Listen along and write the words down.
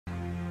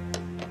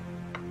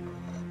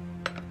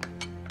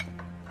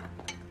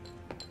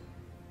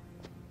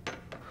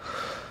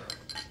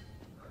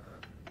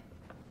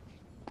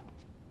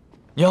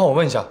你好，我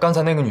问一下，刚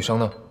才那个女生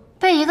呢？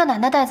被一个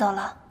男的带走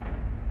了。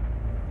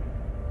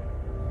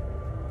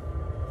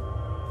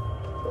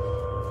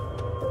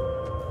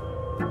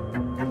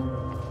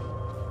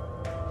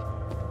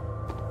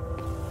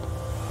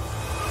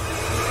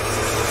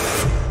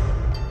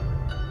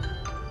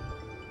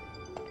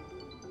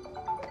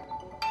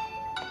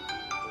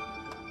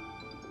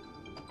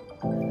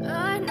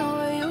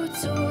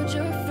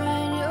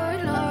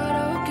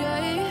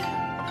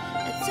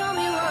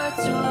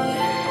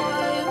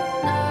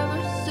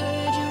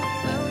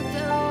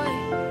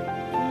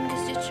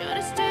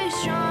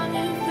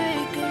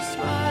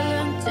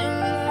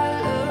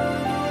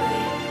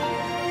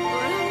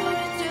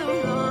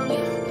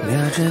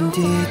秒针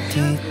滴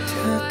滴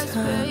答答，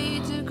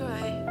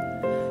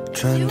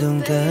转动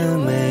的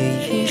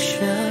每一下，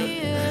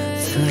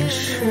此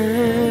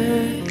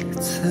时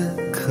此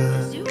刻，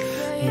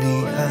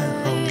你还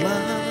好吗？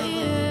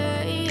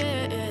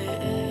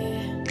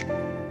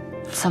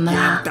怎么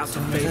啦？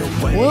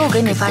我有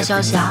给你发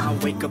消息啊。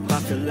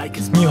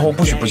你以后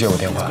不许不接我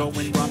电话。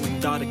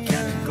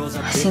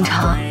星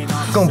辰，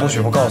更不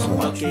许不告诉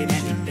我，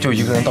就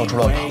一个人到处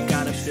乱跑。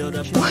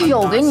我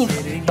有给你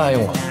答应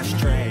我。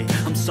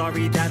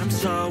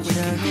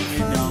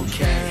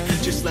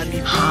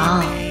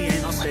好，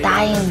我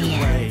答应你。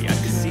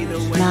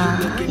那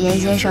严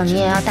先生，你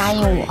也要答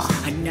应我，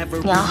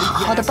你要好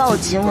好的抱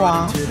紧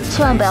我，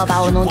千万不要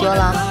把我弄丢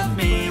了。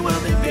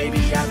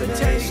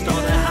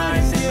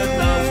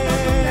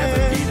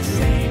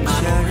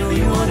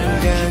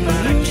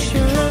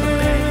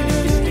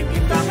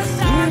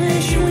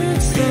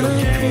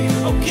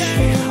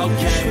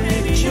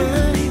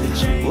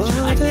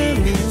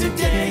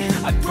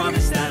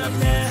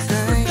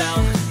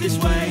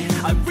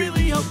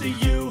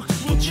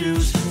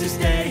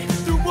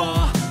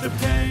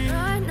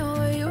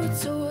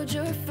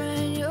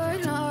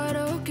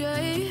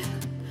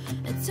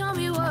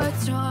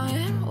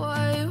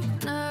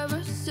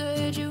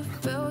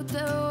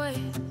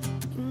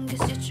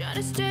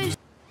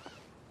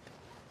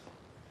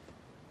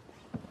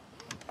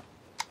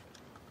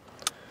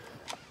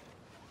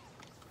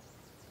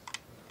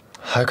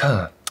还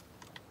看？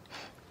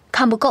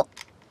看不够。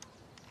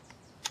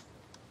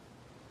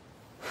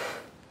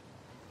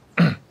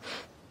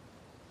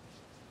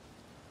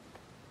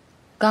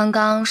刚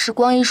刚是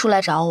光一叔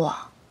来找我，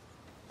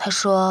他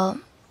说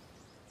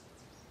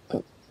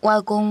外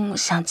公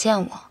想见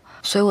我，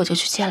所以我就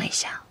去见了一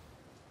下。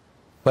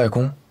外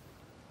公？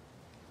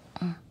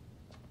嗯。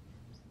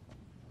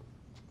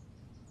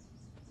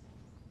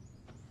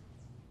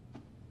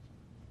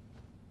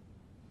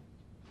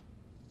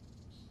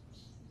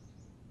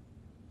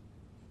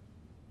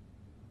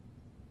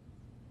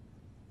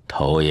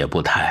头也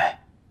不抬，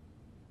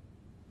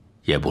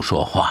也不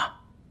说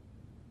话，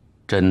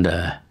真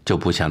的就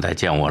不想再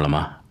见我了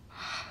吗？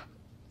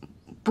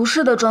不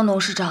是的，庄董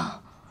事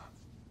长，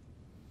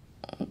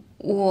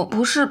我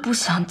不是不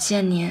想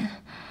见您，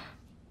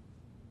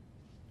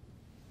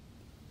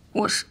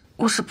我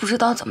是不知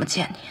道怎么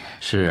见您。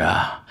是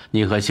啊，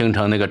你和星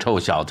城那个臭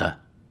小子，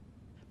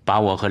把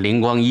我和林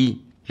光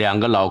一两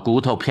个老骨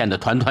头骗得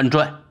团团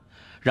转，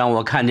让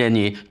我看见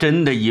你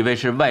真的以为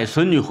是外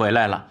孙女回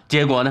来了，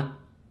结果呢？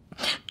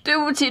对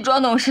不起，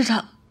庄董事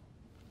长，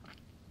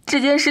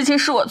这件事情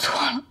是我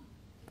错了，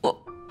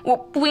我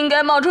不应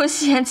该冒充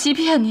戏言欺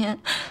骗您。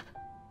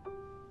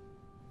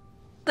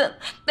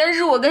但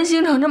是我跟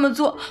星城这么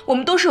做，我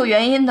们都是有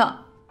原因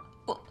的。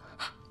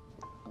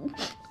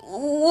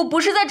我不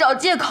是在找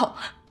借口，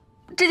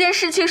这件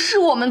事情是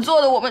我们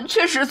做的，我们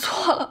确实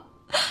错了。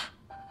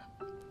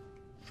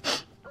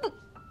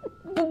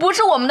不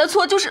是我们的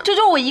错，就是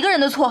我一个人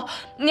的错。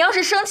你要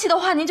是生气的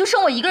话，您就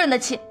生我一个人的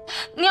气；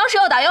你要是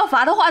要打要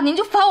罚的话，您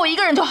就罚我一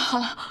个人就好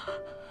了。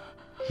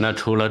那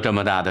出了这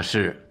么大的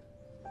事，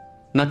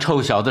那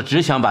臭小子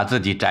只想把自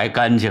己摘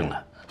干净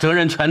了，责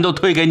任全都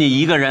推给你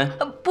一个人。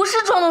不是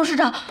庄董事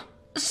长，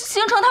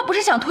星城他不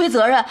是想推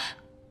责任，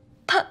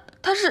他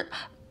是，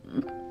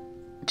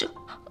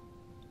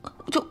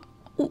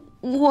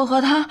我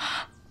和他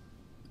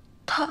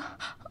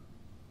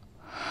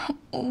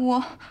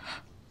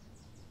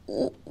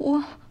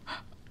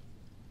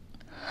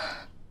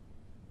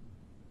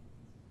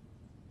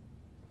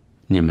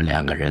你们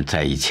两个人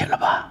在一起了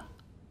吧？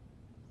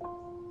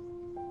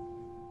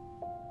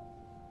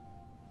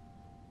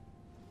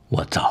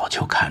我早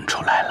就看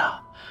出来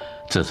了，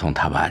自从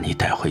他把你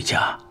带回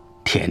家，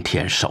天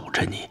天守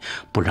着你，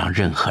不让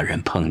任何人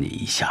碰你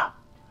一下，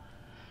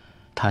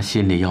他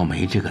心里要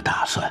没这个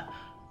打算，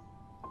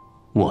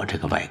我这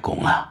个外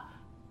公啊，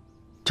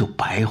就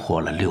白活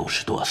了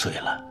60多岁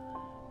了。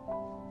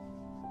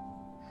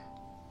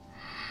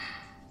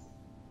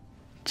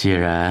既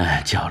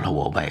然叫了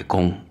我外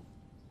公，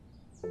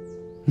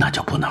那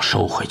就不能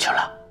收回去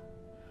了。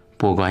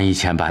不管以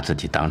前把自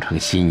己当成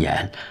心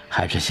眼，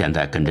还是现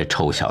在跟这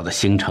臭小子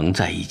星城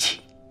在一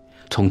起，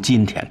从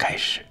今天开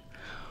始，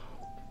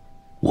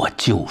我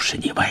就是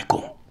你外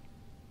公。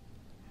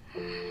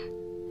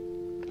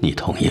你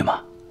同意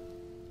吗？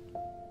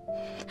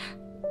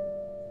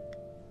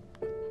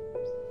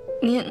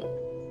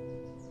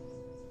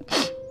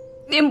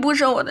您不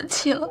生我的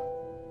气了，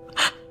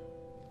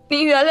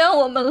您原谅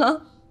我们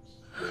了。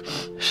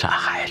傻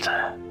孩子，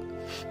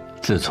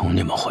自从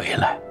你们回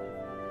来，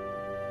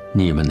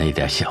你们那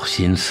点小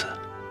心思，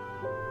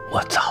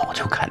我早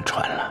就看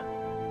穿了。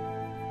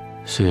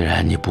虽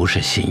然你不是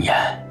心眼，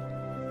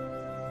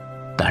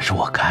但是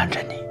我看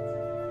着你，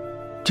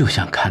就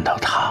像看到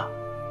他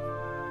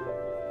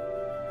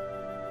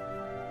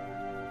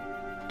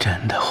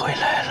真的回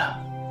来了。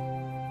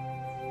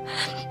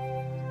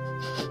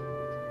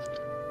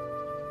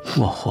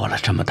我活了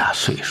这么大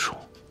岁数，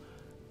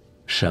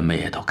什么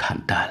也都看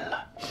淡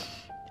了。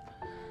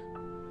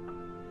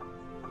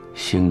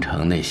星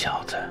城那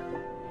小子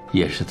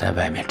也是在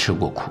外面吃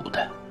过苦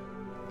的，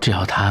只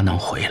要他能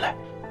回来，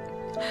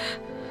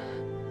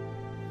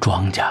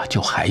庄家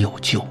就还有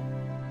救。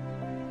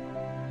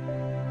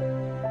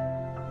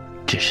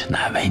只是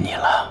难为你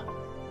了，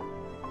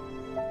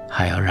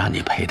还要让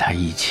你陪他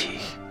一起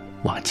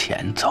往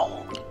前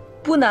走。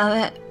不难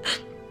为，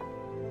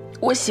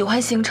我喜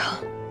欢星城，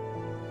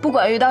不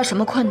管遇到什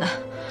么困难，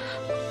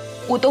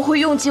我都会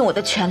用尽我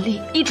的全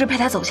力，一直陪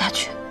他走下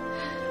去。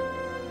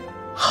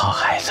好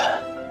孩子，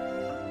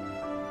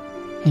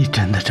你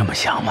真的这么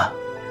想吗？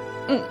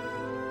嗯。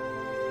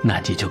那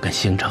你就跟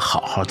星城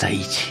好好在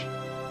一起。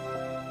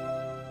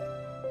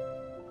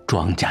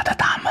庄家的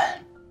大门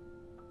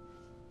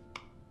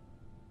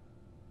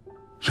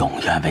永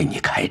远为你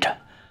开着。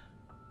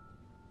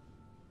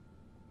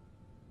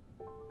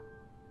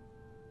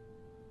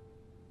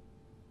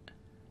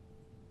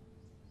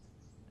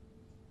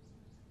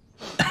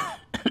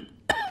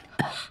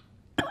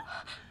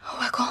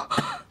外公，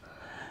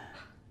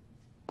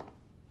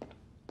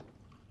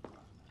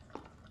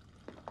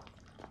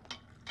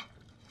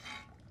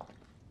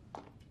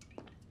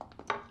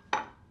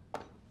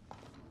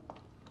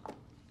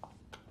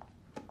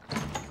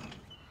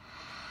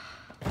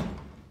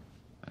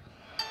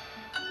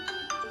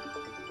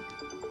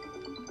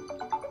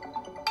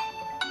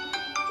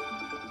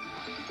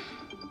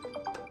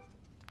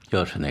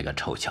又是那个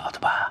臭小子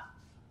吧？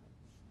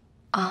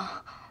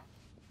啊，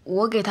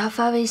我给他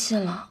发微信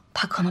了，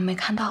他可能没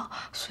看到，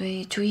所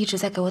以就一直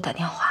在给我打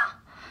电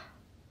话。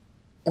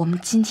我们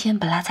今天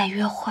本来在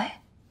约会，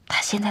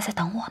他现在在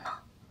等我呢。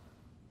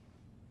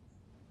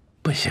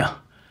不行，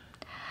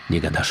你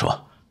跟他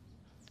说，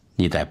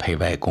你得陪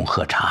外公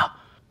喝茶，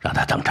让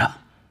他等着。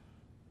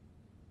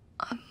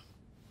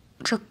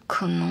这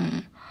可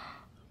能……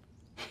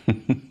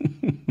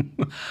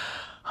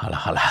好了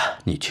好了，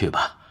你去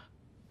吧，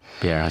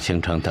别让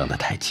星城等得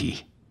太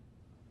急。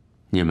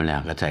你们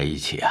两个在一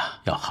起啊，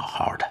要好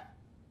好的。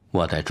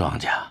我在庄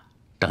家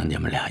等你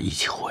们俩一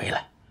起回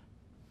来。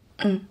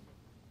嗯，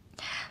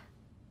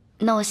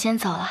那我先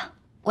走了，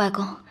外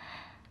公。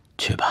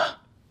去吧。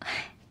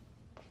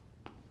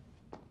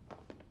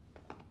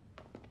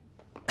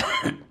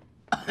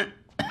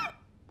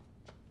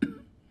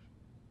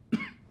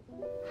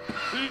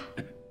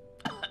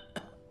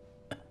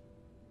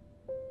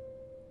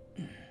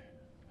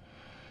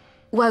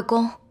外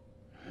公，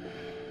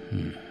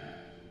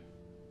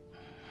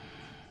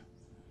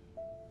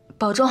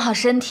保重好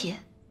身体，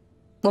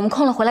我们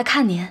空了回来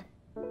看您。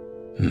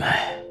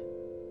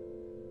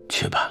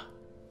去吧。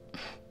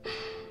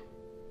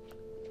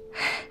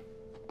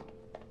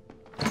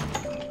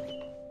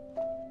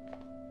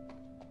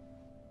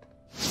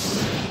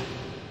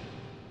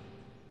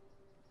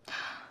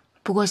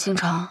不过星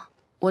城，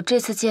我这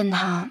次见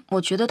他，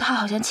我觉得他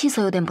好像气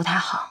色有点不太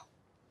好。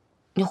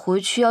你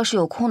回去要是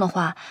有空的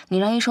话，你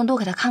让医生多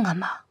给他看看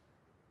吧。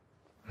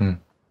嗯，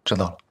知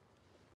道了。